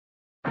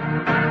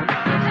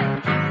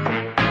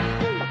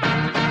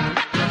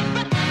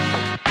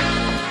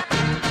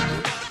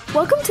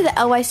Welcome to the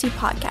LYC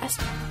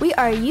podcast. We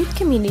are a youth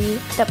community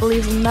that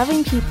believes in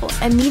loving people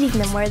and meeting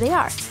them where they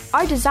are.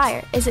 Our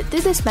desire is that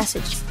through this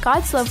message,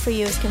 God's love for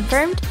you is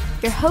confirmed,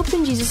 your hope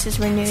in Jesus is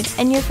renewed,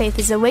 and your faith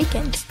is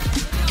awakened.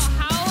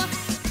 How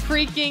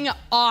freaking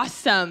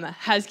awesome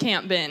has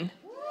camp been?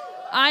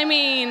 I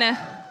mean, I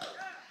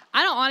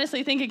don't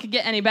honestly think it could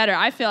get any better.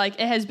 I feel like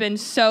it has been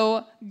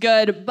so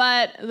good,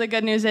 but the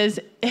good news is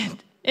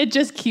it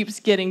just keeps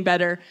getting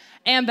better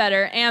and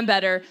better and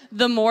better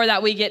the more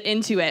that we get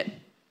into it.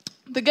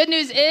 The good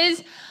news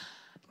is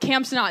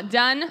camp's not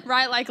done,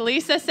 right? Like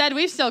Lisa said,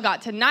 we've still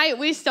got tonight.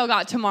 We still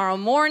got tomorrow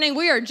morning.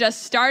 We are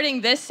just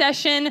starting this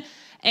session,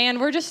 and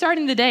we're just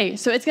starting the day.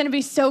 So it's going to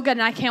be so good,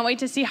 and I can't wait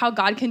to see how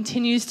God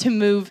continues to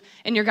move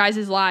in your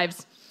guys'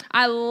 lives.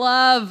 I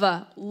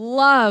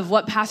love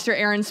what Pastor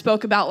Aaron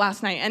spoke about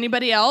last night.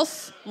 Anybody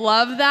else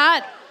love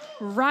that?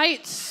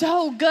 Right?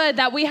 So good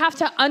that we have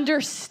to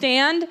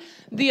understand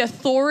the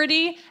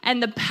authority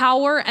and the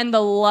power and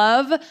the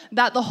love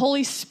that the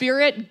Holy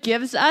Spirit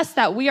gives us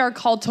that we are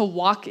called to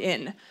walk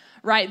in,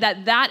 right?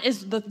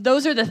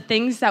 Those are the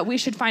things that we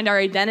should find our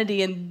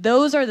identity in.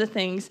 Those are the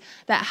things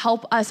that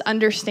help us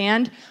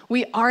understand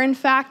we are in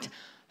fact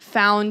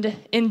found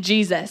in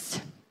Jesus.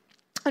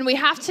 And we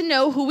have to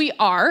know who we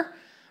are,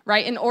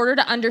 right, in order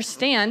to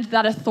understand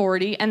that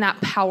authority and that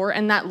power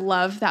and that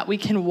love that we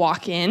can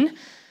walk in.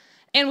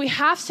 And we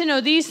have to know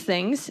these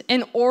things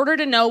in order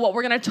to know what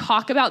we're going to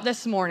talk about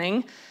this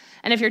morning.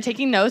 And if you're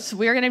taking notes,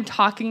 we're going to be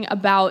talking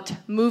about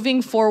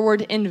moving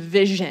forward in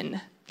vision.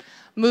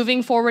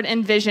 Moving forward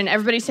in vision.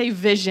 Everybody say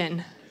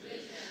vision.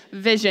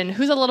 Vision.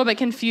 Who's a little bit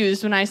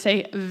confused when I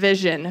say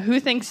vision? Who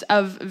thinks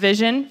of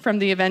Vision from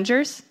the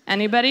Avengers?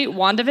 Anybody?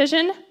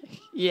 WandaVision?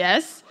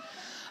 Yes.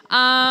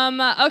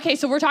 Okay,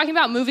 so we're talking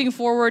about moving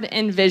forward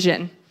in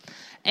vision.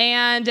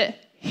 And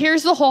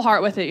here's the whole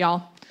heart with it,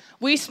 y'all.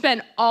 We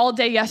spent all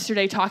day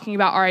yesterday talking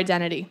about our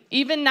identity.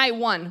 Even night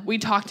one, we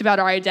talked about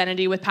our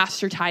identity with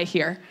Pastor Ty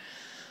here.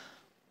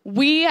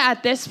 We,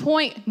 at this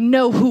point,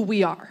 know who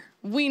we are.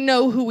 We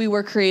know who we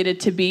were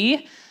created to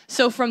be.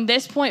 So from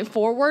this point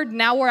forward,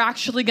 now we're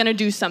actually going to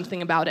do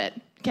something about it.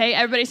 Okay,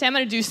 everybody say, I'm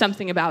going to do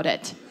something about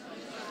it.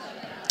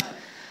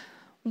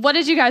 What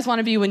did you guys want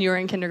to be when you were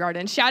in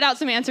kindergarten? Shout out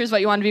some answers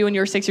what you wanted to be when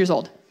you were 6 years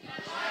old.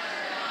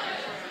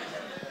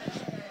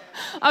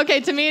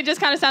 Okay, to me, it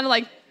just kind of sounded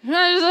like, maybe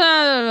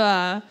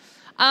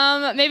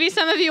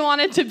some of you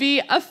wanted to be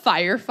a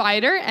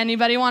firefighter.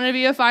 Anybody want to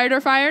be a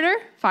firefighter?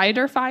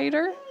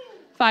 Firefighter.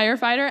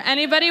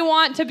 Anybody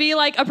want to be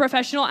like a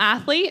professional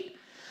athlete?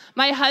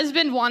 My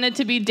husband wanted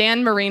to be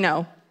Dan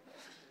Marino.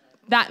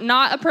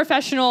 Not a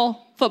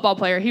professional football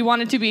player. He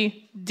wanted to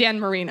be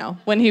Dan Marino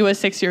when he was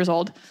 6 years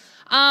old.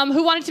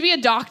 Who wanted to be a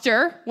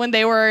doctor when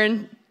they were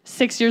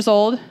 6 years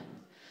old?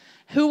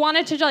 Who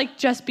wanted to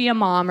just be a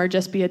mom or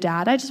just be a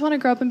dad? I just want to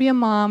grow up and be a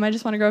mom. I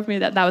just want to grow up and be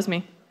that. That was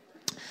me.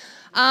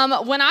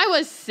 When I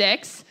was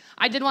 6,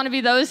 I did want to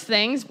be those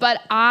things,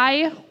 but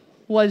I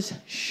was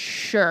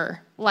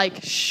sure.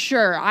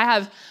 I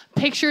have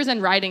pictures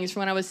and writings from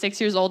when I was 6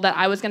 years old that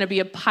I was going to be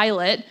a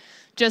pilot,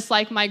 just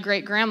like my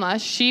great-grandma.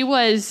 She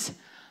was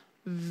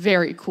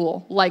very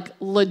cool,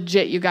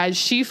 legit, you guys.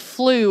 She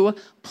flew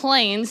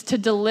planes to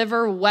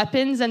deliver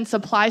weapons and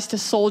supplies to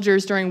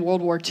soldiers during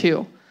World War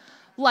II.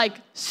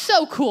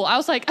 So cool. I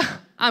was like,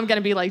 I'm going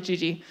to be like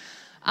Gigi.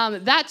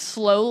 That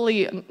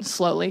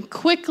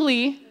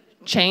quickly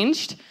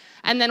changed.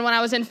 And then when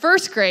I was in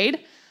first grade,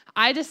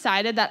 I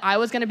decided that I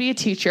was going to be a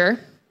teacher.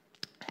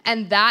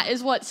 And that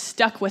is what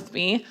stuck with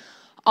me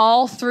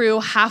all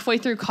through halfway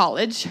through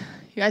college.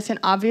 You guys can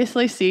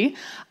obviously see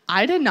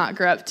I did not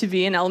grow up to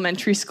be an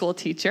elementary school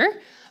teacher,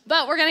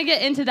 but we're going to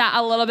get into that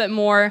a little bit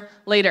more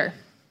later.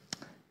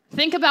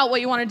 Think about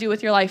what you want to do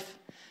with your life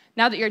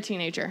now that you're a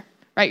teenager.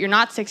 Right? You're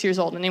not 6 years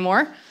old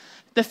anymore.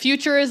 The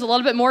future is a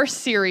little bit more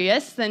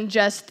serious than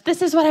just,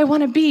 this is what I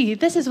want to be.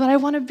 This is what I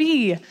want to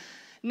be.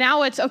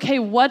 Now it's, okay,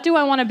 what do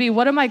I want to be?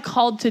 What am I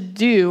called to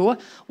do?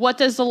 What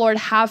does the Lord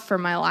have for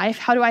my life?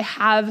 How do I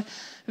have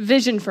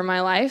vision for my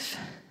life?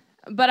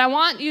 But I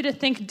want you to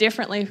think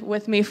differently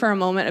with me for a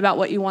moment about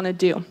what you want to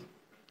do.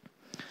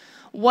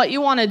 What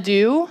you want to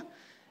do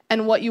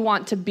and what you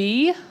want to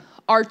be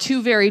are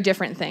two very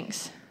different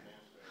things.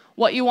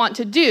 What you want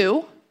to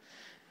do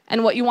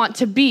and what you want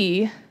to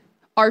be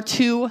are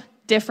two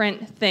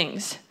different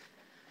things,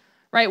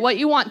 right? What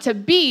you want to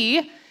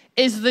be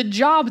is the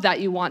job that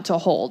you want to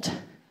hold.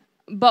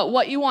 But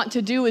what you want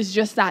to do is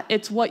just that.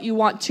 It's what you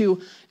want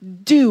to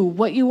do,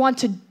 what you want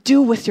to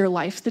do with your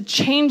life, the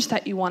change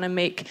that you want to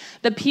make,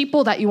 the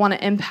people that you want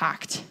to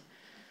impact.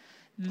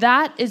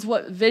 That is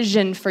what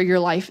vision for your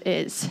life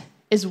is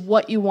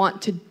what you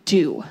want to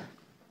do.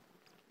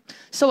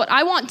 So what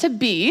I want to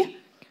be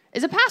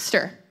is a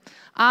pastor.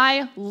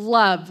 I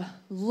love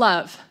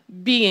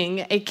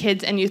being a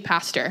kids and youth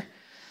pastor.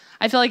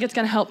 I feel like it's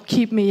going to help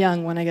keep me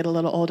young when I get a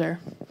little older.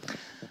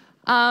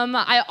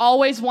 I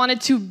always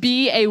wanted to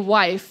be a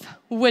wife,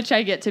 which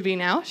I get to be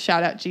now.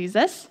 Shout out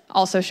Jesus.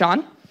 Also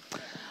Sean.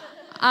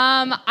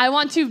 I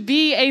want to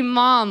be a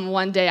mom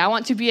one day. I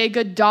want to be a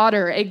good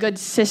daughter, a good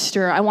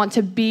sister. I want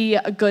to be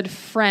a good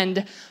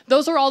friend.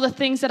 Those are all the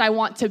things that I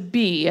want to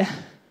be.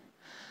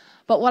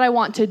 But what I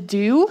want to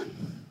do,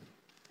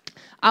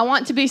 I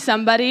want to be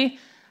somebody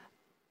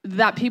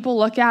that people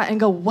look at and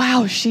go,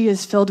 wow, she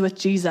is filled with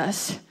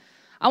Jesus.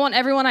 I want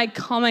everyone I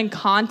come in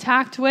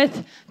contact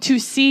with to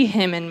see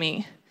him in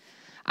me.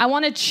 I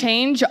want to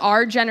change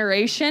our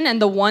generation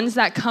and the ones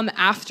that come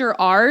after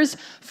ours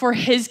for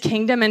his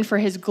kingdom and for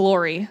his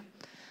glory.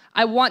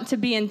 I want to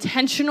be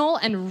intentional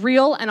and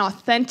real and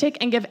authentic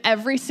and give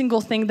every single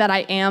thing that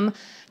I am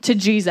to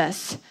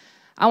Jesus.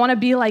 I want to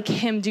be like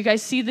him. Do you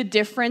guys see the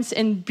difference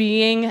in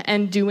being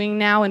and doing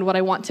now and what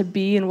I want to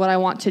be and what I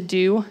want to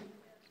do?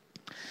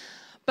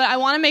 But I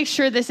want to make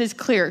sure this is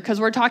clear because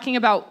we're talking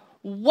about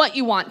what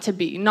you want to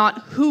be, not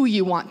who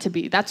you want to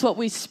be. That's what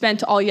we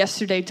spent all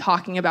yesterday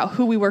talking about,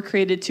 who we were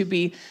created to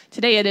be.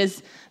 Today it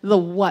is the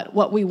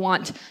what we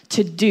want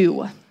to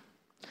do.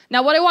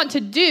 Now, what I want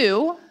to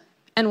do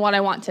and what I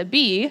want to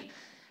be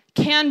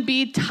can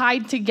be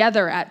tied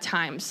together at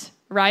times,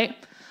 right?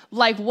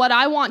 Like what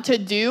I want to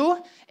do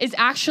is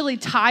actually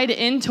tied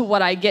into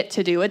what I get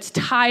to do. It's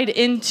tied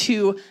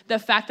into the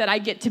fact that I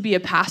get to be a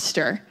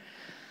pastor.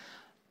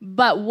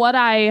 But what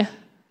I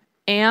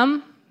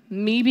am,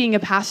 me being a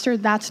pastor,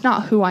 that's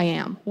not who I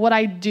am. What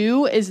I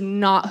do is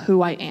not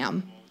who I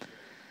am.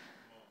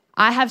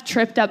 I have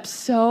tripped up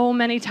so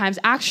many times.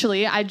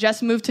 Actually, I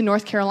just moved to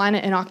North Carolina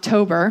in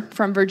October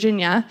from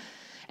Virginia,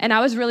 and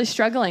I was really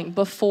struggling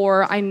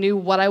before I knew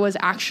what I was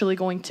actually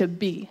going to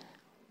be,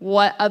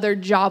 what other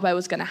job I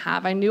was going to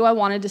have. I knew I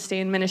wanted to stay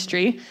in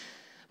ministry,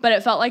 but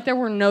it felt like there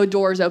were no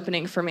doors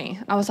opening for me.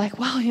 I was like,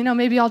 well,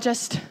 maybe I'll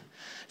just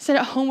sit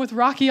at home with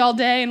Rocky all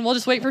day, and we'll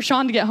just wait for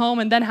Sean to get home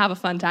and then have a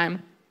fun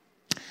time.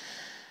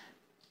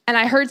 And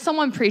I heard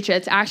someone preach it.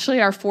 It's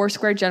actually our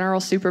Foursquare general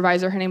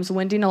supervisor. Her name's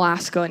Wendy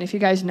Nolasco. And if you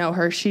guys know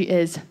her, she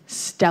is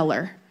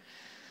stellar.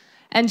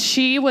 And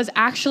she was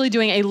actually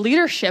doing a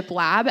leadership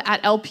lab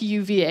at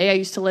LPUVA. I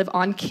used to live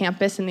on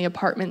campus in the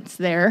apartments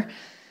there.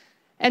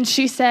 And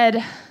she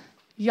said,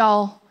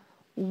 y'all,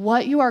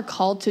 what you are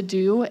called to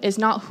do is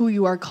not who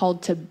you are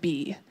called to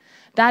be.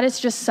 That is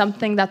just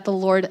something that the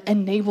Lord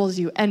enables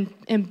you and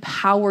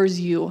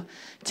empowers you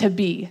to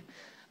be.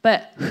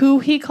 But who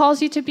he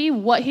calls you to be,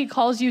 what he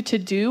calls you to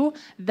do,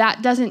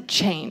 that doesn't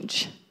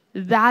change.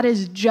 That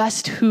is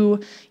just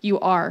who you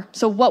are.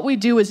 So what we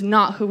do is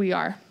not who we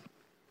are.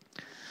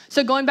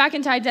 So going back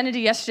into identity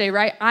yesterday,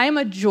 right? I am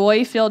a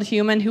joy-filled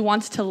human who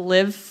wants to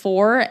live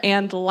for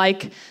and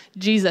like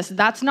Jesus.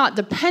 That's not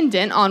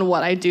dependent on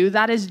what I do.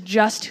 That is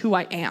just who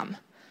I am.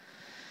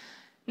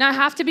 Now, I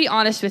have to be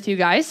honest with you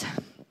guys.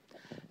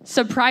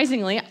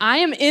 Surprisingly, I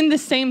am in the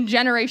same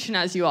generation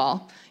as you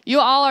all. You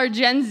all are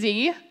Gen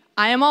Z.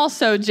 I am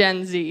also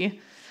Gen Z.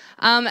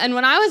 And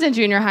when I was in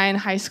junior high and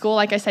high school,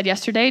 like I said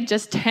yesterday,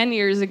 just 10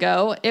 years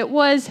ago, it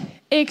was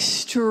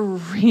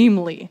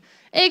extremely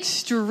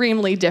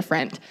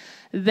different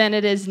than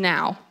it is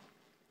now.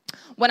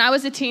 When I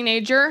was a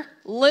teenager,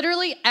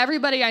 literally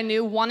everybody I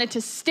knew wanted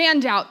to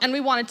stand out, and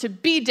we wanted to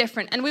be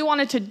different, and we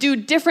wanted to do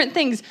different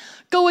things,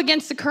 go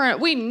against the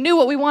current. We knew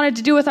what we wanted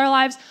to do with our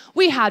lives.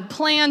 We had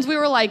plans. We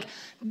were like,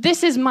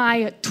 this is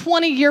my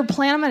 20-year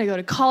plan. I'm going to go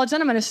to college,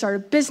 then I'm going to start a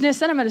business,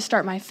 then I'm going to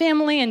start my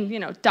family, and,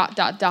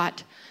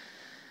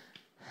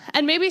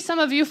 And maybe some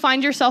of you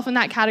find yourself in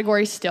that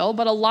category still,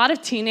 but a lot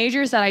of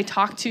teenagers that I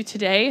talk to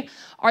today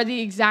are the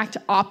exact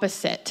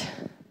opposite.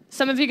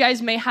 Some of you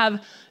guys may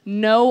have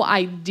no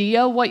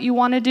idea what you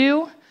want to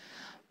do,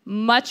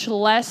 much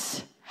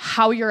less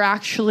how you're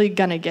actually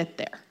going to get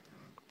there.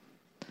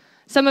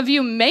 Some of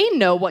you may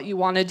know what you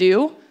want to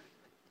do,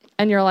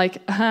 and you're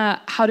like,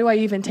 how do I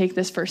even take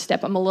this first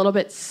step? I'm a little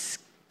bit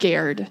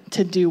scared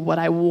to do what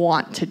I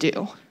want to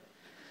do.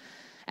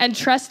 And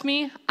trust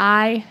me,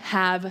 I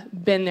have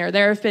been there.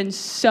 There have been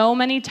so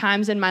many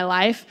times in my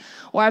life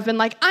where I've been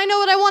like, I know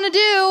what I want to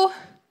do.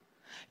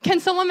 Can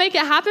someone make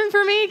it happen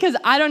for me? Because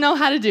I don't know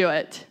how to do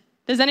it.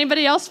 Does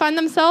anybody else find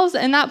themselves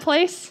in that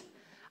place?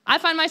 I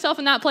find myself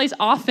in that place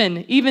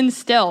often, even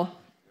still.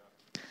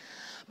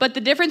 But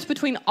the difference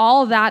between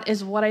all that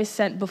is what I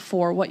said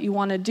before, what you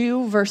want to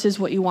do versus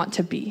what you want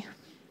to be.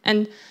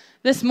 And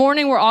this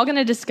morning, we're all going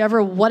to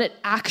discover what it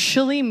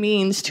actually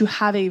means to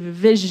have a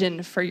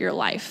vision for your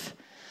life.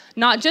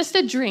 Not just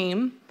a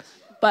dream,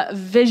 but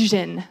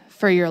vision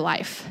for your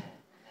life.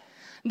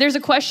 There's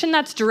a question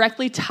that's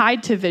directly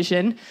tied to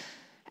vision,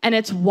 and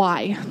it's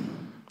why.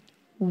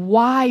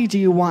 Why do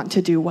you want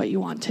to do what you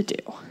want to do?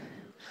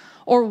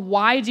 Or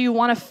why do you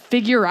want to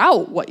figure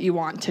out what you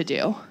want to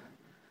do?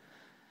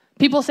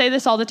 People say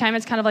this all the time.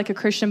 It's kind of like a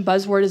Christian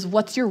buzzword is,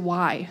 what's your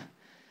why?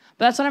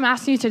 But that's what I'm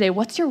asking you today.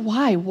 What's your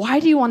why? Why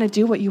do you want to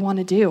do what you want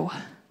to do?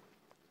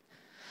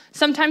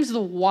 Sometimes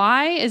the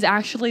why is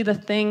actually the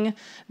thing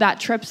that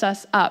trips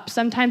us up.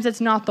 Sometimes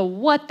it's not the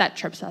what that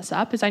trips us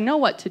up, is I know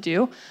what to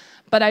do,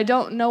 but I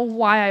don't know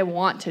why I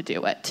want to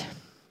do it.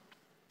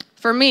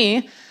 For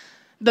me,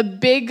 the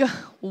big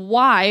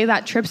why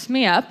that trips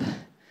me up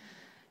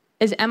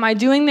is, am I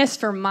doing this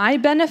for my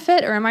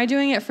benefit or am I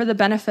doing it for the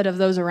benefit of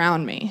those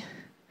around me?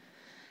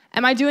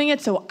 Am I doing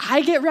it so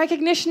I get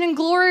recognition and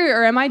glory,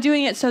 or am I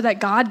doing it so that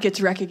God gets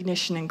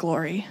recognition and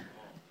glory?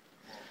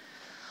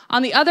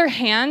 On the other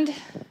hand,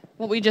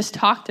 what we just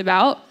talked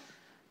about,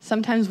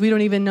 sometimes we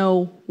don't even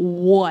know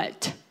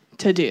what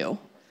to do.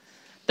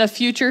 The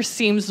future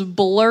seems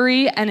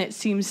blurry and it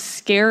seems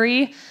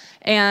scary.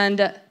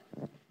 And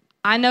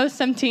I know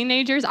some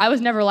teenagers, I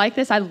was never like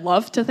this. I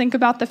love to think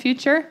about the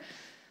future.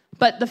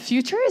 But the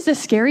future is a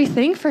scary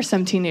thing for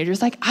some teenagers.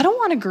 Like, I don't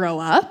want to grow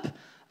up.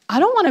 I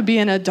don't want to be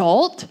an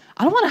adult.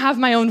 I don't want to have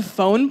my own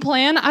phone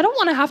plan. I don't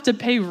want to have to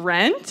pay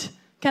rent.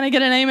 Can I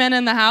get an amen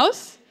in the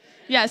house?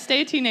 Yeah,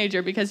 stay a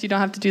teenager because you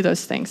don't have to do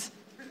those things.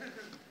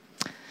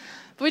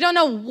 But we don't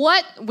know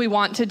what we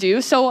want to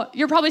do. So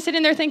you're probably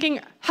sitting there thinking,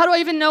 how do I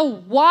even know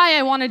why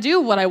I want to do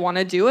what I want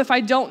to do if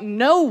I don't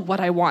know what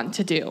I want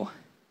to do?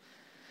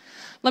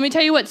 Let me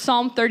tell you what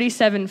Psalm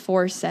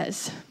 37:4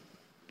 says.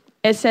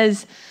 It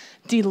says,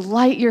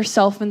 delight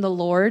yourself in the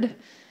Lord,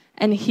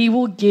 and he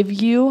will give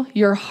you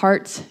your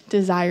heart's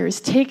desires.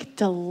 Take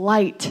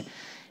delight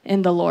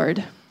in the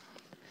Lord.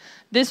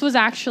 This was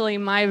actually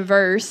my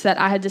verse that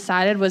I had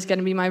decided was going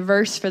to be my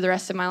verse for the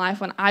rest of my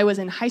life when I was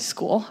in high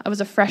school. I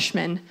was a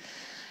freshman.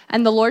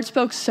 And the Lord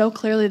spoke so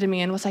clearly to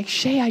me and was like,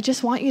 Shay, I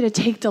just want you to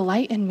take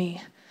delight in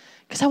me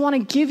because I want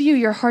to give you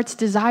your heart's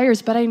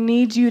desires, but I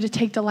need you to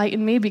take delight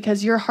in me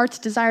because your heart's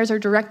desires are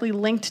directly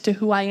linked to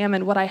who I am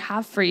and what I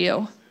have for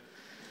you.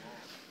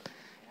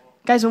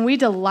 Guys, when we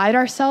delight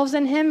ourselves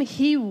in him,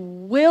 he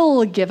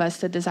will give us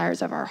the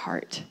desires of our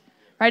heart,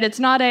 right? It's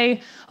not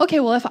okay,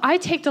 well, if I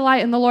take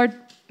delight in the Lord,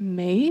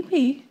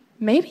 maybe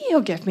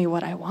he'll give me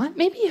what I want.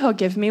 Maybe he'll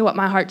give me what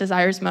my heart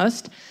desires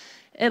most.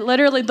 It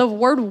literally, the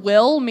word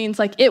will means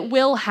like it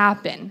will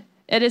happen.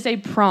 It is a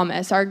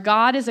promise. Our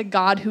God is a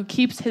God who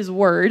keeps his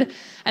word.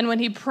 And when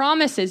he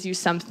promises you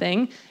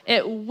something,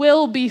 it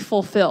will be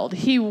fulfilled.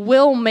 He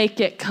will make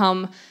it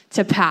come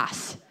to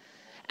pass.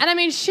 And I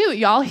mean, shoot,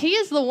 y'all, he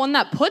is the one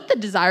that put the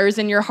desires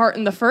in your heart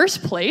in the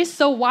first place.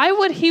 So why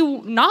would he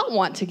not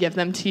want to give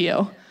them to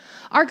you?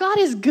 Our God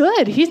is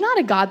good. He's not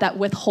a God that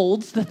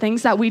withholds the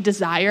things that we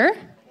desire.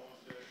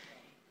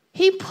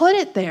 He put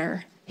it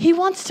there. He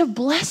wants to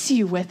bless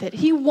you with it.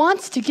 He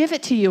wants to give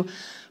it to you.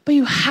 But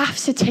you have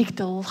to take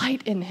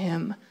delight in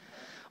him.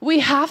 We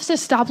have to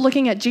stop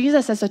looking at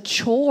Jesus as a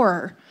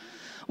chore.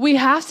 We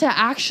have to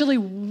actually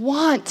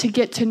want to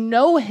get to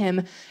know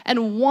him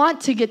and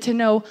want to get to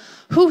know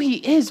who he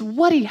is,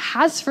 what he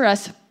has for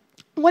us,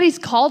 what he's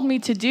called me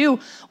to do,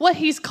 what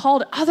he's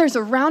called others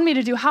around me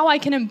to do, how I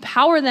can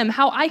empower them,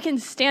 how I can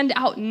stand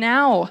out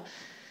now.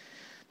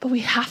 But we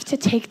have to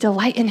take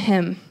delight in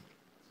him.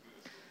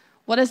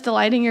 What does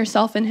delighting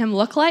yourself in him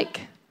look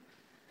like?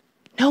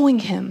 Knowing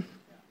him.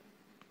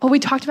 What we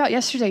talked about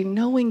yesterday,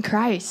 knowing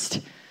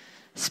Christ.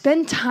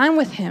 Spend time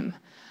with him.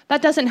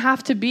 That doesn't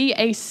have to be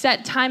a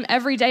set time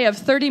every day of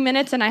 30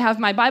 minutes and I have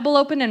my Bible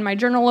open and my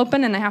journal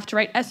open and I have to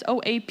write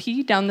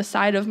SOAP down the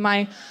side of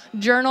my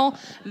journal.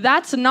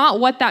 That's not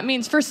what that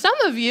means. For some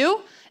of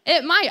you,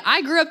 it might.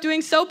 I grew up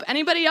doing soap.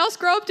 Anybody else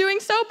grow up doing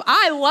soap?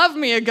 I love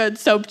me a good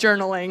soap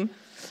journaling.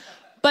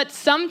 But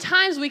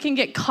sometimes we can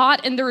get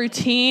caught in the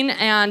routine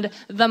and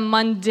the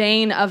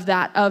mundane of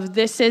that, of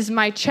this is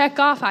my check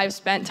off. I've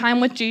spent time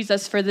with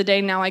Jesus for the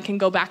day. Now I can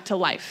go back to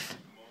life.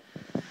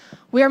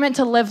 We are meant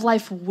to live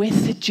life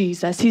with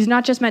Jesus. He's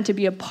not just meant to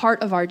be a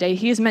part of our day.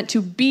 He is meant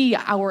to be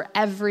our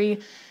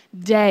every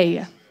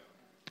day,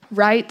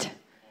 right?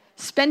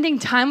 Spending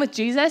time with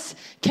Jesus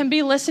can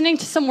be listening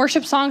to some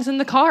worship songs in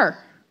the car.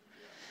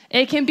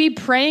 It can be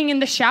praying in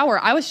the shower.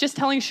 I was just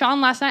telling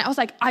Sean last night, I was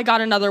like, I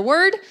got another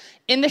word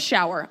in the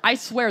shower. I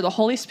swear the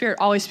Holy Spirit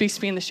always speaks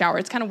to me in the shower.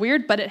 It's kind of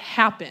weird, but it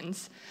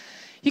happens.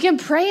 You can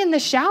pray in the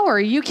shower.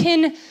 You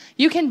can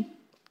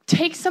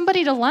take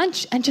somebody to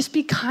lunch and just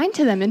be kind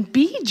to them and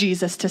be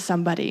Jesus to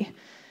somebody.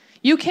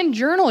 You can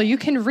journal, you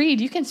can read,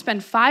 you can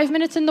spend 5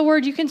 minutes in the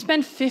Word, you can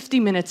spend 50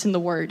 minutes in the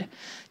Word.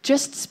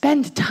 Just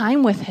spend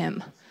time with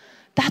him.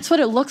 That's what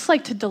it looks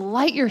like to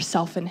delight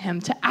yourself in him,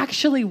 to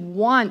actually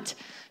want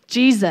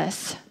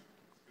Jesus.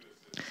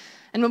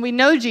 And when we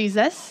know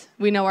Jesus,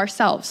 we know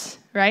ourselves,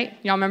 right?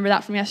 Y'all remember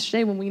that from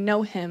yesterday? When we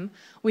know him,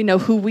 we know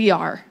who we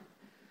are.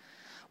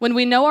 When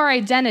we know our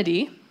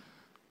identity,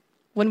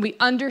 when we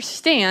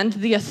understand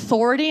the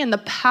authority and the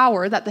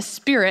power that the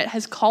Spirit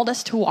has called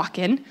us to walk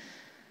in,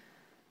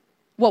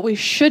 what we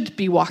should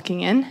be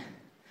walking in,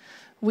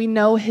 we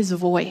know his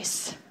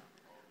voice.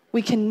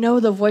 We can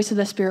know the voice of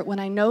the Spirit. When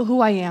I know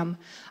who I am,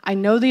 I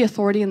know the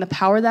authority and the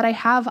power that I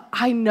have,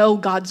 I know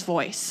God's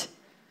voice.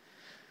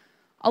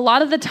 A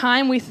lot of the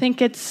time we think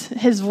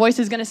his voice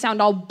is going to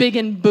sound all big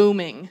and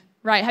booming,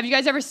 right? Have you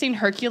guys ever seen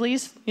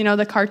Hercules? You know,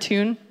 the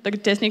cartoon, the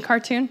Disney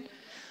cartoon?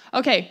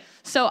 Okay.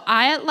 So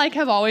I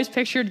have always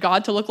pictured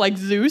God to look like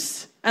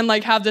Zeus and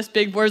have this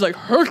big voice like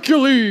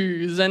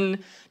Hercules and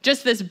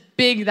just this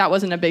big, that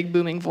wasn't a big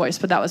booming voice,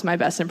 but that was my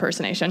best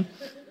impersonation.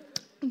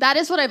 That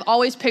is what I've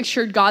always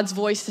pictured God's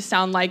voice to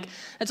sound like.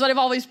 That's what I've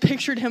always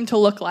pictured him to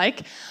look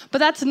like. But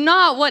that's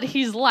not what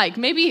he's like.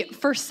 Maybe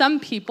for some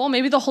people,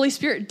 maybe the Holy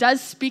Spirit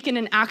does speak in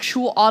an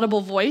actual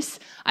audible voice.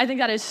 I think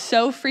that is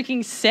so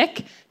freaking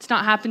sick. It's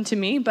not happened to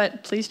me,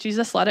 but please,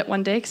 Jesus, let it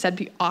one day, because that'd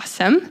be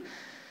awesome.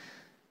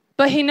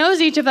 But he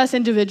knows each of us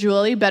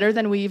individually better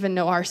than we even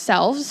know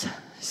ourselves.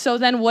 So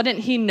then wouldn't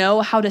he know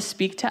how to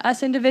speak to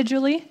us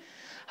individually?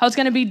 How it's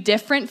going to be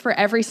different for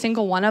every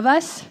single one of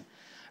us?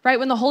 Right?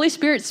 When the Holy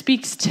Spirit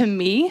speaks to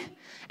me,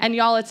 and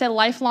y'all, it's a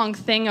lifelong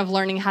thing of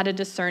learning how to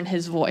discern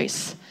his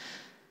voice.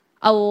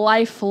 A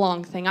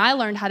lifelong thing. I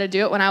learned how to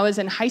do it when I was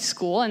in high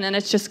school, and then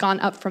it's just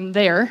gone up from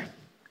there.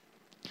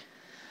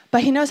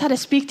 But he knows how to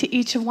speak to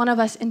each one of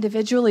us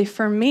individually.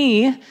 For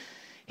me,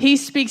 he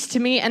speaks to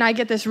me, and I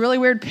get this really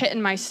weird pit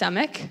in my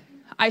stomach.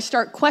 I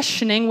start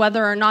questioning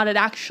whether or not it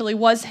actually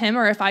was him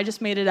or if I just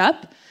made it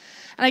up.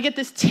 And I get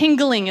this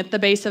tingling at the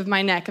base of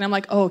my neck, and I'm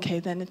like, oh, okay,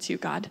 then it's you,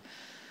 God.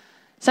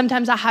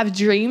 Sometimes I have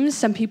dreams.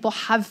 Some people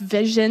have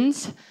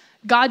visions.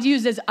 God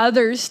uses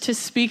others to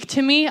speak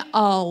to me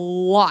a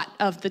lot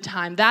of the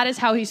time. That is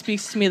how he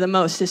speaks to me the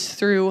most, is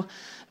through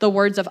the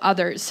words of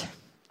others.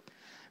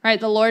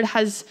 Right? The Lord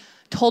has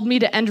told me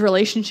to end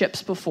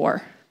relationships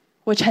before,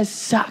 which has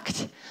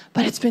sucked,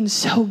 but it's been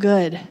so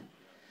good.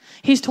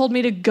 He's told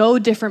me to go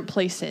different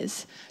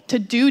places, to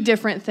do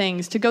different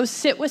things, to go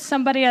sit with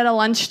somebody at a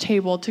lunch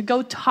table, to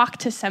go talk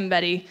to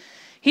somebody.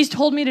 He's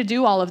told me to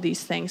do all of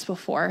these things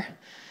before.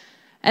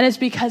 And it's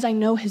because I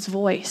know his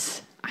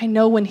voice. I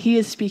know when he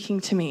is speaking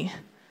to me.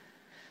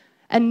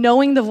 And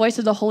knowing the voice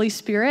of the Holy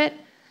Spirit,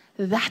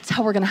 that's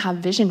how we're going to have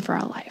vision for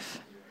our life.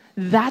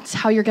 That's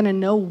how you're going to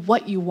know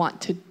what you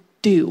want to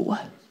do.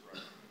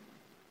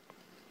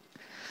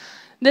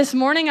 This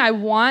morning, I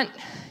want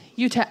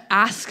you to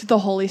ask the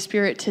Holy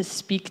Spirit to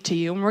speak to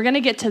you. And we're going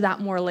to get to that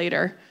more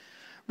later,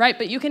 right?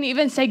 But you can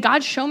even say,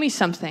 God, show me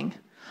something.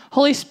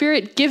 Holy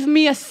Spirit, give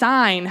me a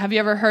sign. Have you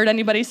ever heard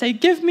anybody say,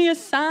 give me a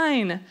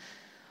sign?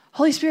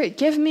 Holy Spirit,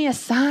 give me a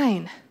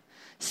sign.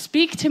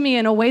 Speak to me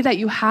in a way that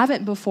you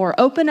haven't before.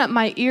 Open up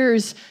my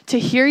ears to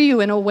hear you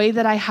in a way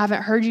that I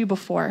haven't heard you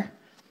before.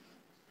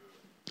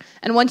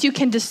 And once you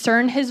can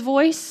discern his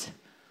voice,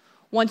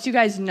 once you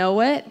guys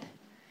know it,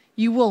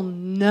 you will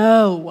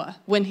know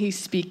when he's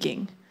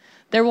speaking.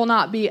 There will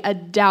not be a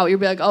doubt. You'll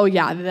be like, oh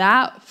yeah,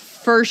 that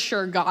for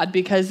sure, God,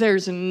 because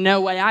there's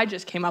no way I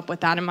just came up with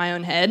that in my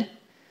own head.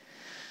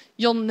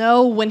 You'll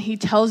know when he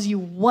tells you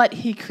what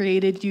he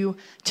created you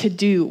to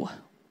do,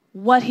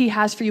 what he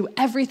has for you,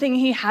 everything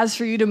he has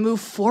for you to move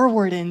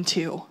forward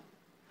into.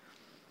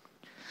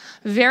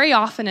 Very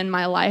often in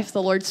my life,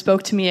 the Lord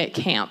spoke to me at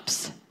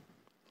camps.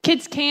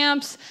 Kids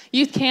camps,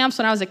 youth camps,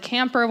 when I was a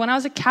camper, when I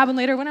was a cabin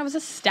leader, when I was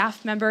a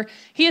staff member.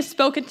 He has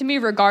spoken to me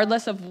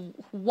regardless of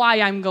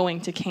why I'm going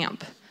to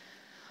camp.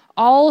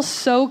 All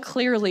so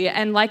clearly.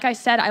 And like I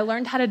said, I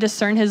learned how to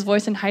discern his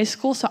voice in high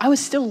school, so I was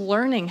still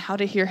learning how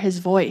to hear his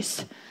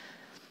voice.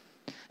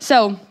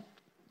 So,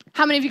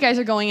 how many of you guys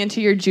are going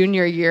into your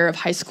junior year of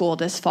high school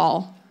this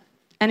fall?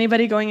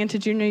 Anybody going into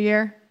junior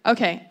year?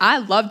 Okay, I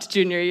loved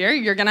junior year.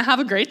 You're going to have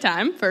a great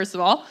time, first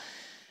of all.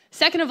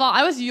 Second of all,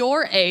 I was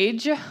your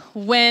age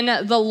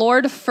when the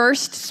Lord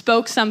first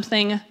spoke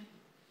something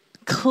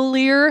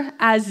clear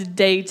as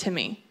day to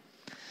me.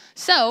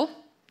 So,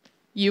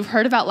 you've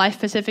heard about Life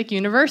Pacific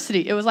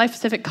University. It was Life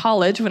Pacific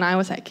College when I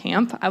was at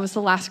camp. I was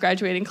the last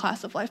graduating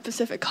class of Life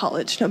Pacific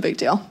College, no big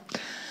deal.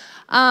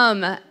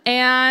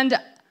 And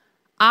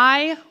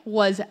I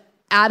was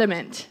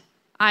adamant.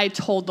 I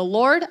told the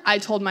Lord, I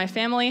told my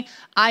family,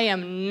 I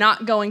am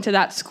not going to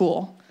that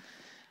school.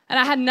 And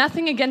I had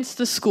nothing against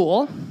the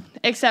school,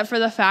 except for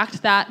the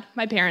fact that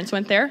my parents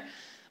went there,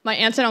 my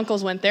aunts and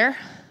uncles went there,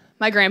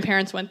 my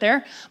grandparents went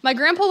there. My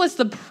grandpa was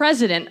the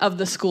president of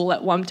the school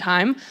at one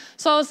time.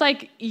 So I was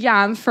like, yeah,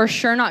 I'm for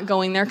sure not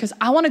going there because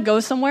I want to go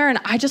somewhere and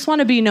I just want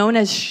to be known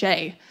as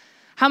Shay.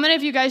 How many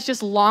of you guys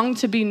just long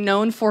to be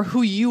known for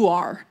who you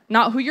are?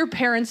 Not who your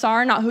parents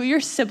are, not who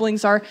your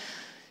siblings are.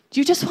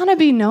 You just want to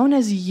be known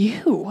as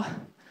you.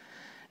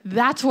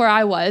 That's where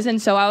I was.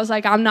 And so I was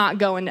like, I'm not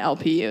going to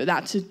LPU.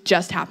 That's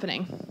just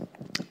happening.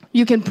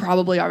 You can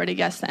probably already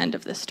guess the end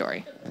of this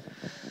story.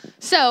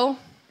 So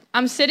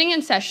I'm sitting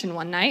in session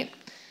one night,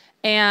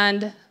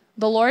 and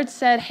the Lord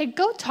said, hey,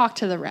 go talk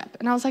to the rep.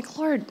 And I was like,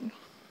 Lord,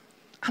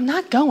 I'm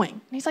not going.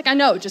 And he's like, I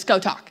know, just go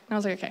talk. And I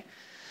was like, okay.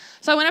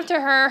 So I went up to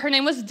her. Her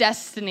name was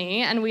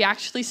Destiny, and we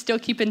actually still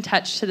keep in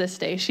touch to this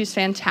day. She's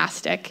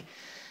fantastic.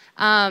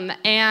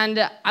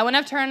 And I went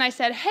up to her and I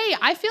said, hey,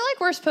 I feel like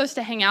we're supposed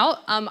to hang out.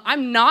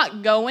 I'm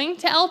not going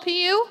to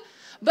LPU,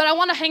 but I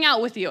want to hang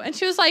out with you. And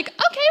she was like,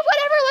 okay,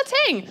 whatever, let's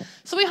hang.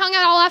 So we hung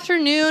out all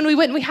afternoon. We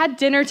went and we had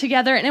dinner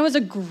together, and it was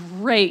a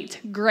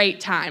great, great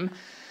time.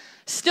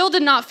 Still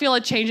did not feel a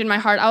change in my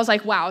heart. I was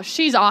like, wow,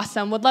 she's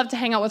awesome. Would love to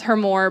hang out with her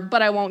more,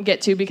 but I won't get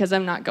to because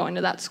I'm not going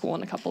to that school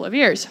in a couple of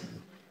years.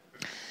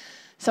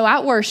 So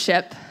at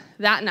worship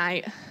that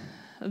night,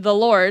 the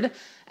Lord,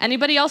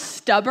 anybody else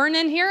stubborn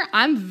in here?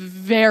 I'm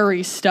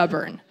very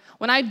stubborn.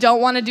 When I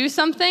don't want to do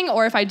something,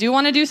 or if I do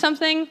want to do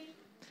something,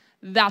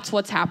 that's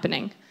what's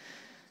happening.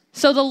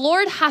 So the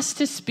Lord has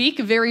to speak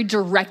very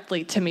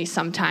directly to me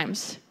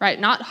sometimes, right?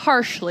 Not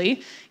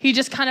harshly. He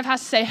just kind of has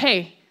to say,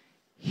 hey,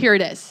 here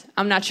it is.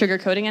 I'm not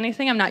sugarcoating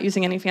anything. I'm not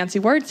using any fancy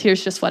words.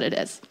 Here's just what it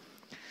is.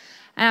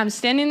 And I'm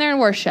standing there in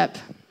worship,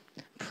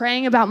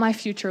 praying about my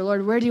future.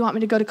 Lord, where do you want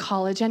me to go to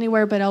college?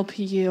 Anywhere but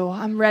LPU.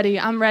 I'm ready.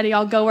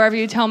 I'll go wherever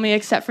you tell me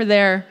except for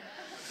there.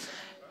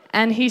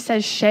 And he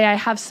says, Shay, I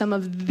have some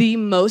of the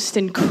most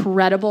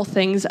incredible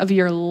things of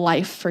your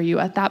life for you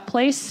at that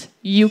place.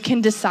 You can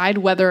decide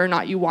whether or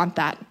not you want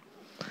that.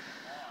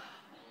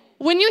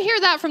 When you hear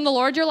that from the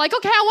Lord, you're like,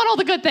 okay, I want all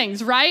the good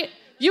things, right?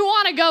 You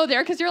want to go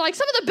there because you're like,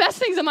 some of the best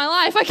things in my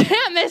life, I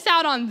can't miss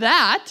out on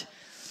that.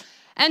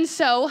 And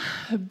so,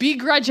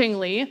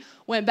 begrudgingly,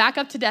 went back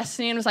up to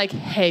Destiny and was like,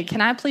 hey, can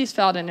I please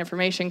fill out an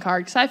information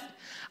card? Because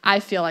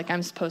I feel like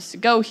I'm supposed to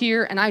go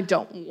here, and I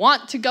don't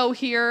want to go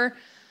here,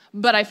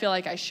 but I feel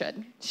like I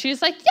should.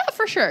 She's like, yeah,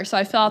 for sure. So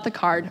I fill out the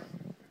card.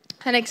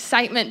 And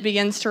excitement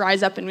begins to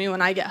rise up in me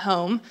when I get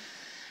home.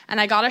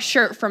 And I got a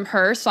shirt from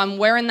her, so I'm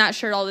wearing that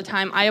shirt all the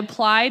time. I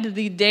applied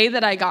the day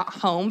that I got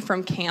home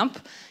from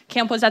camp.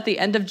 Camp was at the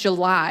end of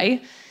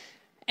July.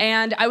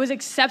 And I was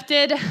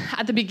accepted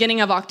at the beginning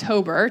of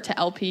October to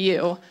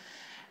LPU.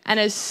 And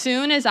as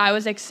soon as I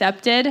was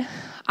accepted,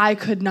 I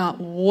could not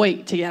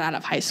wait to get out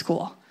of high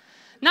school.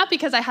 Not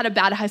because I had a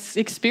bad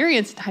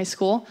experience in high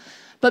school,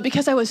 but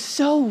because I was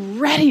so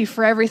ready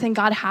for everything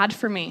God had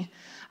for me.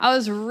 I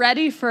was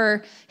ready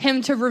for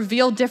him to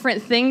reveal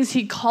different things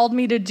he called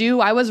me to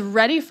do. I was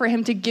ready for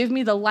him to give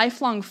me the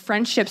lifelong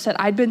friendships that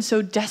I'd been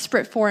so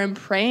desperate for and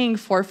praying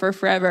for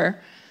forever.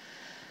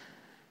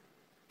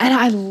 And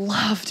I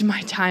loved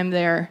my time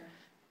there.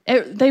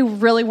 They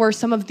really were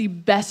some of the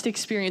best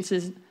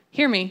experiences.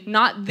 Hear me,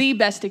 not the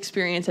best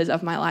experiences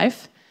of my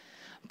life,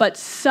 but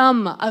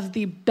some of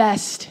the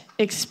best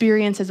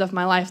experiences of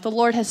my life. The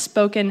Lord has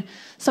spoken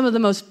some of the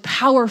most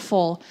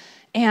powerful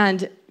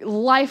and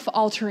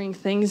life-altering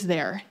things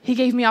there. He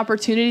gave me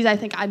opportunities I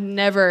think I'd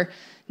never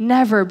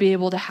be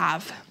able to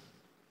have.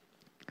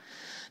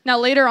 Now,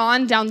 later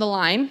on down the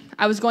line,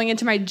 I was going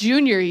into my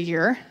junior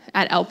year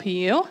at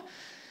LPU,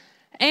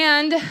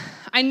 and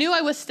I knew I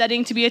was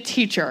studying to be a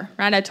teacher,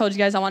 right? I told you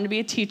guys I wanted to be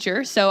a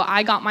teacher, so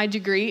I got my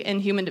degree in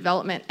human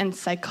development and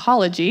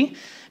psychology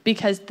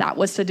because that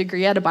was the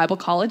degree at a Bible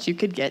college you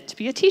could get to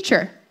be a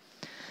teacher.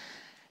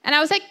 And I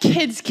was at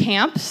kids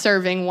camp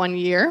serving one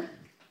year,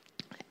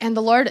 and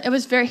the Lord, he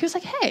was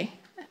like, hey,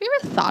 have you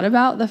ever thought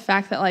about the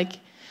fact that, like,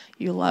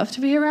 you love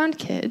to be around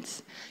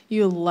kids,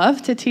 you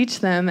love to teach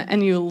them,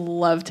 and you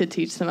love to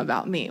teach them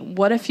about me?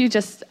 What if you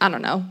just, I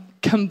don't know,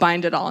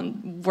 combined it all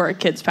and were a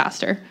kids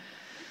pastor?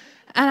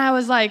 And I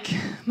was like,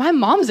 my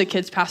mom's a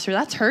kids pastor.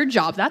 That's her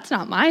job. That's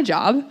not my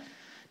job.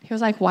 He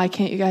was like, why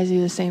can't you guys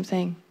do the same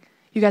thing?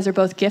 You guys are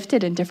both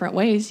gifted in different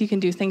ways. You can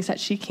do things that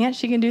she can't.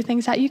 She can do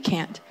things that you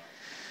can't.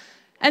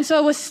 And so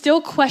I was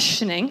still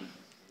questioning,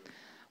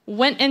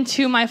 went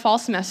into my fall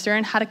semester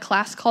and had a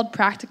class called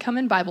Practicum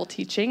in Bible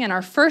Teaching. And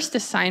our first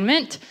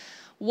assignment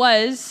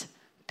was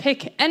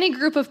pick any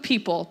group of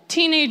people,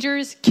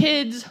 teenagers,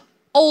 kids,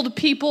 old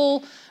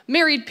people,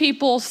 married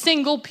people,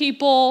 single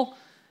people,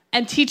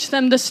 and teach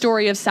them the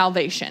story of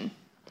salvation.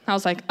 I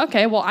was like,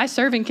 okay, well, I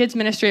serve in kids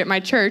ministry at my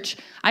church.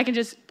 I can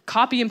just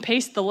copy and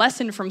paste the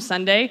lesson from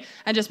Sunday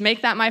and just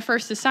make that my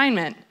first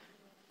assignment.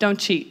 Don't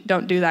cheat.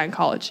 Don't do that in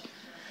college.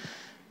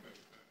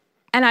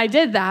 And I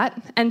did that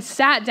and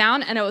sat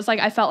down, and it was like,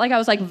 I felt like I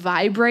was like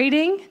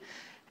vibrating,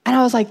 and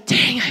I was like,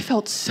 dang, I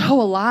felt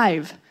so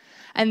alive.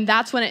 And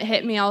that's when it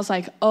hit me. I was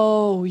like,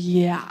 oh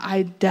yeah,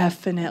 I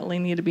definitely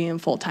need to be in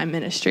full-time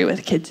ministry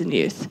with kids and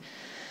youth,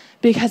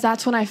 because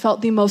that's when I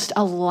felt the most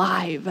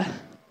alive.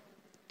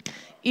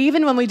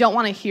 Even when we don't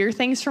want to hear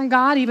things from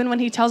God, even when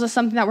he tells us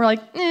something that we're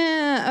like,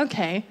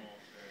 okay.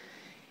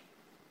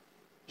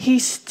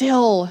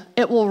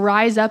 It will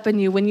rise up in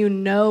you when you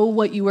know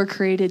what you were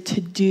created to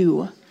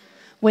do,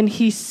 when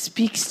he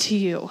speaks to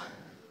you.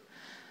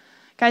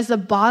 Guys, the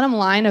bottom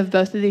line of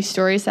both of these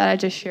stories that I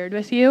just shared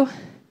with you,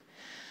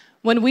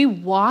 when we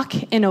walk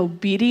in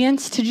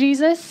obedience to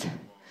Jesus,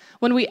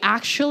 when we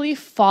actually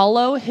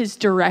follow his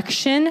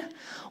direction,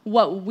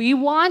 what we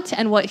want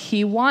and what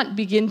he wants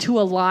begin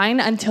to align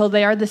until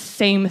they are the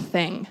same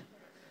thing.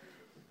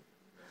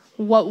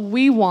 What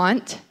we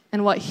want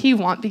and what he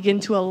wants begin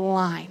to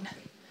align.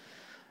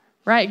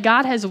 Right?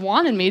 God has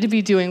wanted me to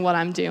be doing what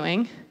I'm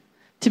doing,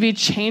 to be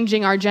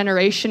changing our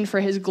generation for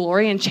his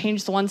glory and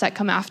change the ones that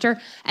come after.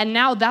 And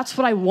now that's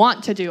what I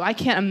want to do. I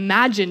can't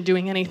imagine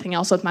doing anything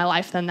else with my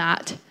life than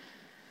that.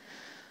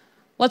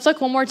 Let's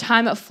look one more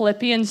time at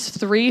Philippians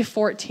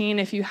 3:14.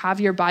 If you have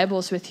your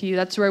Bibles with you,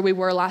 that's where we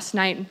were last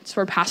night. It's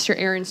where Pastor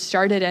Aaron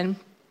started, and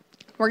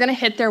we're going to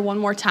hit there one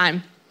more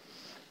time.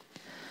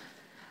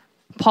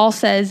 Paul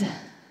says,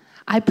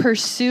 I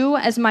pursue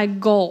as my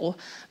goal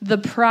the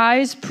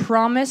prize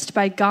promised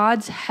by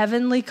God's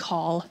heavenly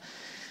call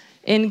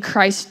in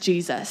Christ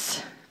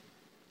Jesus.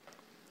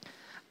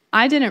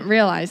 I didn't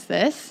realize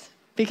this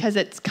because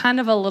it's kind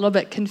of a little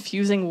bit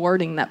confusing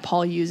wording that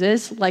Paul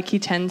uses, like he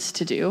tends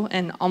to do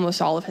in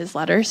almost all of his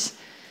letters.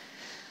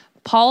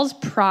 Paul's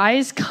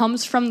prize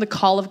comes from the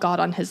call of God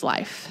on his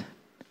life.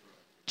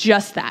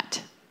 Just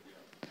that.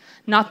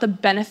 Not the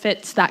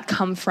benefits that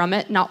come from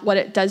it, not what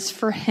it does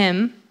for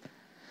him,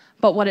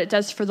 but what it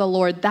does for the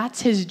Lord.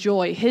 That's his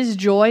joy. His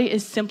joy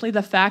is simply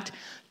the fact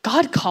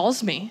God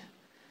calls me.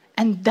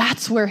 And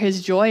that's where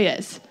his joy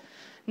is.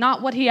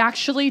 Not what he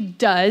actually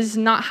does,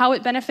 not how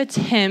it benefits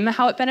him,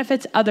 how it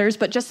benefits others,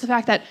 but just the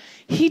fact that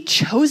he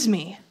chose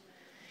me.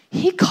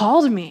 He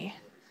called me.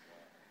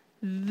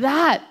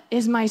 That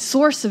is my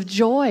source of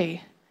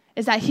joy,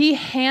 is that he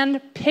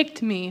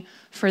handpicked me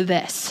for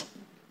this.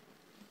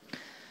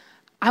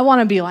 I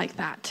want to be like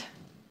that.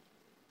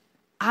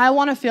 I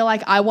want to feel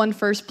like I won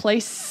first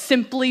place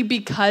simply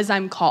because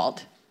I'm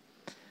called.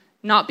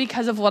 Not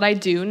because of what I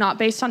do, not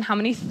based on how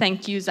many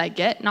thank yous I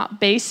get, not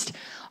based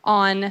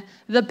on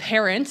the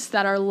parents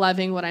that are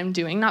loving what I'm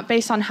doing, not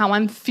based on how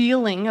I'm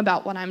feeling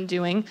about what I'm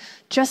doing,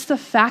 just the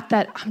fact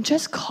that I'm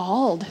just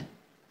called.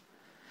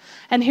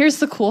 And here's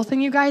the cool thing,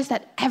 you guys,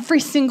 that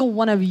every single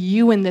one of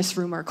you in this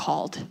room are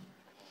called.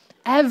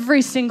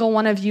 Every single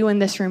one of you in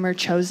this room are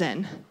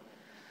chosen.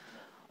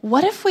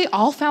 What if we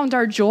all found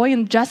our joy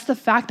in just the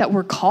fact that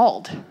we're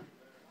called?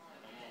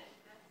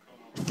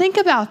 Think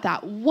about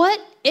that. What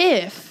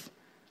if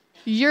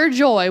your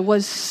joy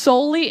was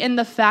solely in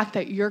the fact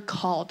that you're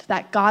called,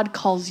 that God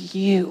calls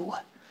you,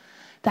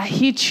 that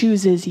he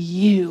chooses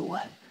you?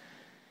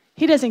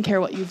 He doesn't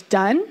care what you've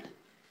done.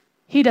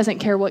 He doesn't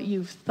care what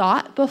you've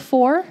thought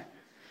before.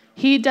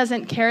 He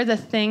doesn't care the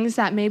things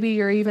that maybe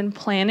you're even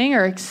planning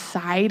or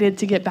excited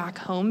to get back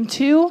home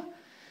to.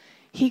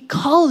 He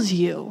calls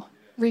you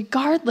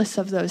regardless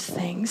of those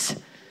things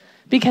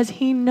because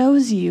he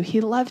knows you.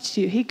 He loved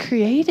you. He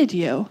created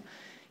you.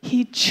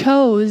 He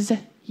chose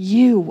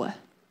you.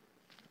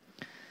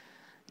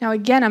 Now,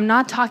 again, I'm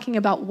not talking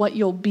about what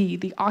you'll be,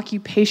 the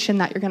occupation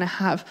that you're going to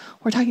have.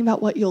 We're talking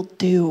about what you'll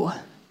do.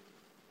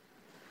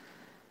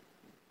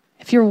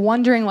 If you're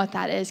wondering what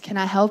that is, can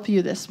I help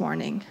you this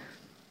morning?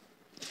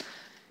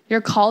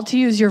 You're called to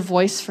use your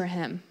voice for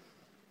him.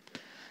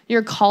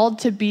 You're called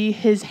to be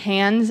his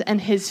hands and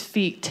his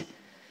feet.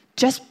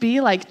 Just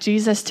be like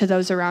Jesus to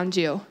those around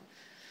you.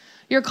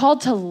 You're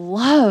called to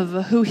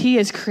love who he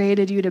has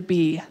created you to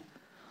be.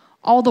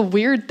 All the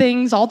weird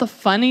things, all the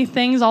funny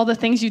things, all the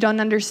things you don't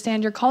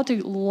understand, you're called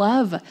to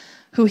love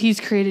who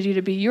he's created you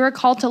to be. You are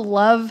called to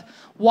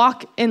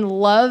walk in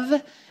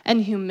love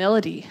and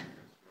humility.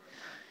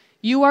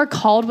 You are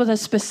called with a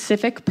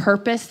specific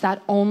purpose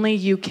that only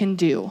you can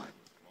do.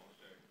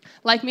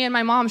 Like me and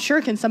my mom,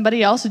 sure, can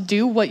somebody else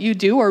do what you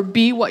do or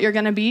be what you're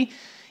going to be?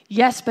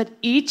 Yes, but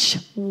each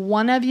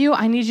one of you,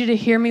 I need you to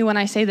hear me when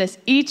I say this,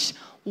 each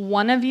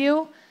one of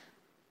you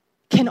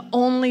can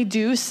only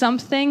do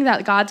something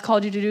that God's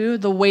called you to do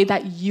the way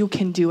that you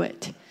can do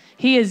it.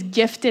 He has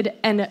gifted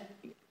and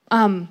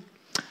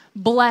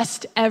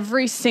blessed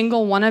every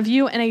single one of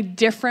you in a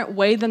different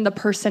way than the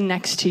person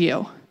next to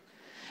you.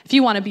 If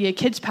you want to be a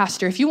kids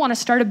pastor, if you want to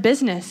start a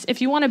business,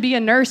 if you want to be a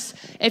nurse,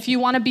 if you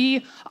want to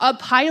be a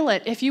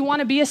pilot, if you want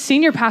to be a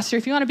senior pastor,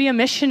 if you want to be a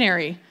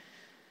missionary.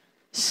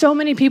 So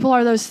many people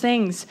are those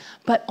things,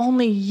 but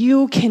only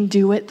you can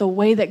do it the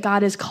way that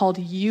God has called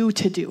you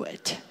to do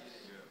it.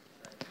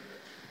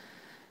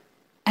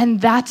 And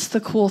that's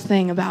the cool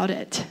thing about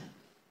it.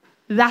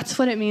 That's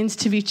what it means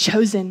to be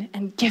chosen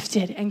and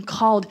gifted and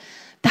called.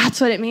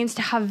 That's what it means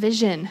to have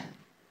vision.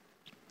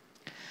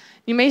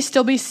 You may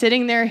still be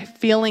sitting there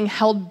feeling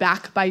held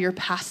back by your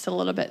past a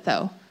little bit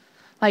though.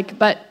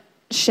 But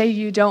Shay,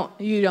 you don't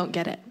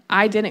get it.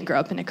 I didn't grow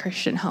up in a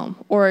Christian home.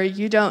 Or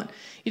you don't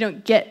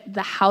get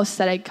the house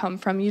that I come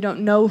from. You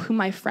don't know who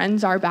my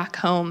friends are back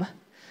home.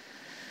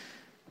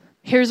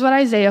 Here's what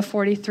Isaiah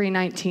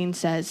 43:19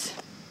 says.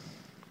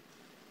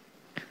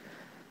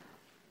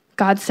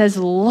 God says,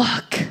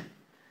 look,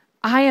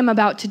 I am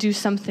about to do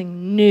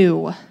something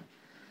new.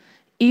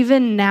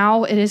 Even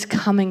now it is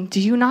coming. Do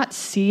you not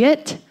see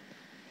it?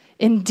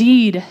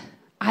 Indeed,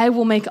 I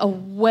will make a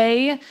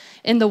way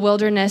in the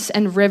wilderness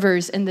and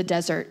rivers in the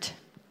desert.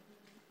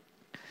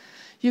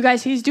 You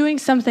guys, he's doing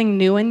something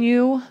new in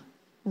you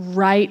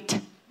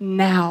right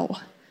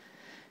now.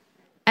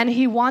 And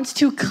he wants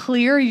to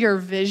clear your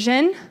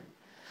vision,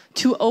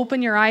 to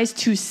open your eyes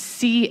to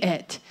see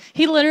it.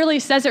 He literally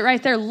says it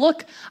right there.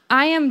 Look,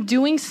 I am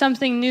doing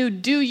something new.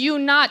 Do you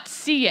not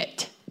see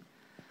it?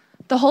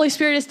 The Holy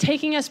Spirit is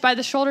taking us by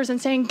the shoulders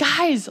and saying,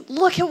 guys,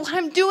 look at what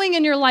I'm doing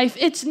in your life.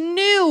 It's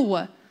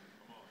new.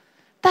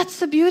 That's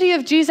the beauty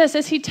of Jesus,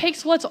 is he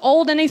takes what's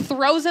old and he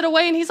throws it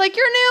away and he's like,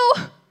 you're new.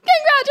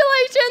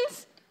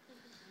 Congratulations.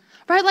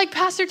 Right? Like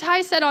Pastor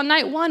Ty said on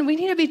night 1, we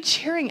need to be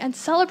cheering and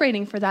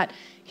celebrating for that.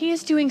 He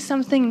is doing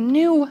something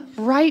new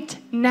right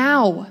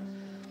now.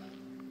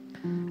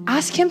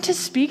 Ask him to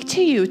speak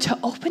to you, to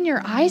open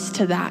your eyes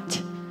to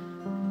that.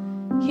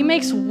 He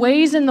makes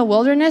ways in the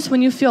wilderness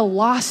when you feel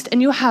lost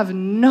and you have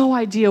no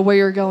idea where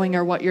you're going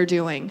or what you're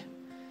doing.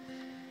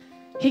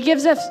 He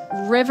gives us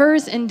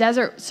rivers in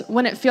deserts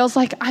when it feels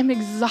like I'm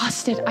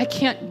exhausted. I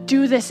can't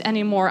do this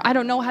anymore. I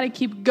don't know how to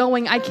keep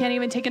going. I can't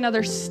even take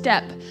another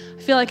step.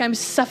 I feel like I'm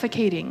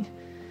suffocating.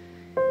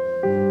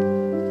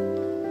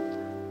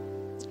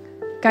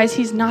 Guys,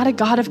 he's not a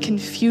God of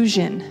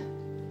confusion.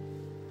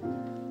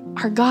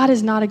 Our God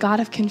is not a God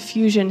of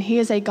confusion. He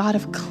is a God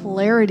of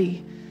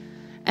clarity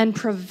and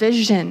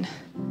provision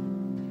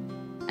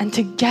and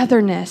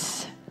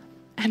togetherness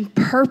and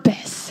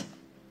purpose.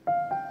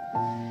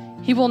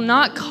 He will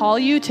not call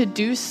you to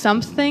do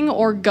something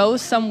or go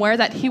somewhere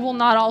that he will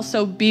not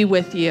also be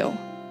with you.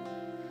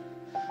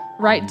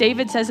 Right?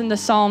 David says in the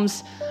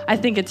Psalms, I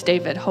think it's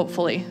David,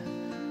 hopefully.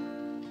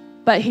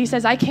 But he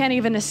says, I can't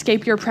even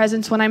escape your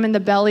presence when I'm in the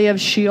belly of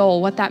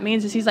Sheol. What that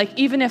means is he's like,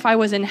 even if I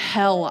was in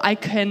hell, I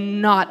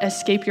cannot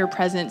escape your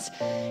presence.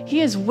 He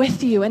is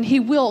with you and he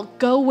will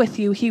go with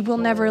you. He will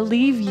never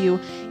leave you.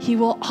 He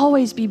will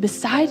always be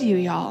beside you,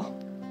 y'all.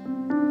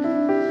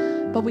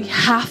 But we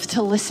have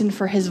to listen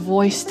for his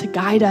voice to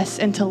guide us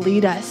and to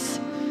lead us.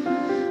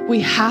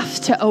 We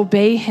have to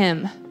obey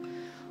him.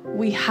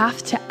 We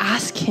have to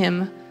ask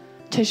him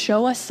to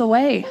show us the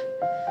way,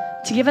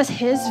 to give us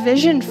his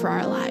vision for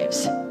our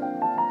lives.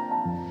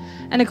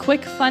 And a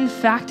quick fun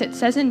fact, it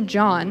says in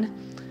John,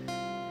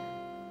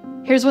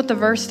 here's what the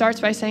verse starts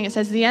by saying. It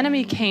says, the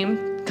enemy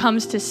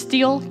comes to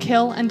steal,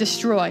 kill, and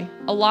destroy.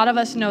 A lot of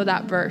us know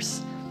that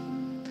verse.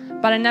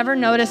 But I never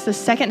noticed the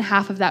second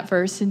half of that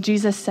verse. And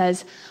Jesus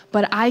says,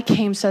 but I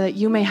came so that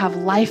you may have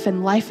life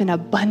and life in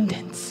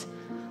abundance.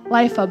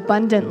 Life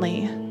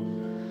abundantly.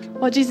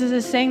 What Jesus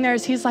is saying there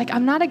is he's like,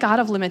 I'm not a God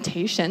of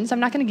limitations.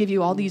 I'm not going to give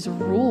you all these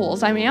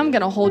rules. I mean, I'm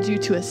going to hold you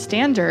to a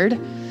standard.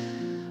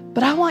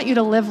 But I want you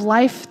to live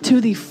life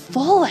to the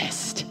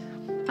fullest.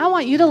 I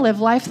want you to live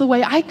life the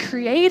way I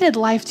created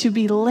life to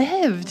be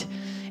lived.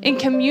 In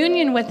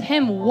communion with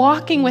him,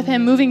 walking with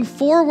him, moving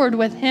forward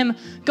with him,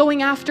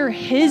 going after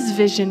his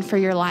vision for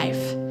your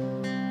life.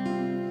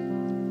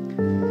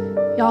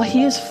 Y'all,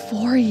 he is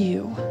for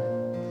you.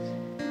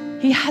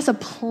 He has a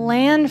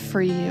plan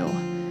for you.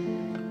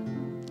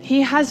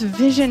 He has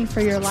vision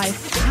for your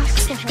life.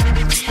 Ask for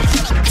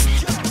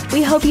him.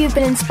 We hope you've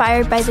been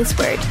inspired by this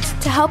word.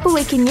 To help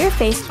awaken your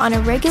faith on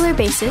a regular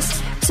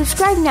basis,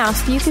 subscribe now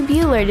so you can be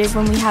alerted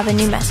when we have a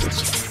new message.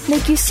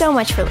 Thank you so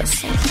much for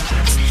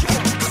listening.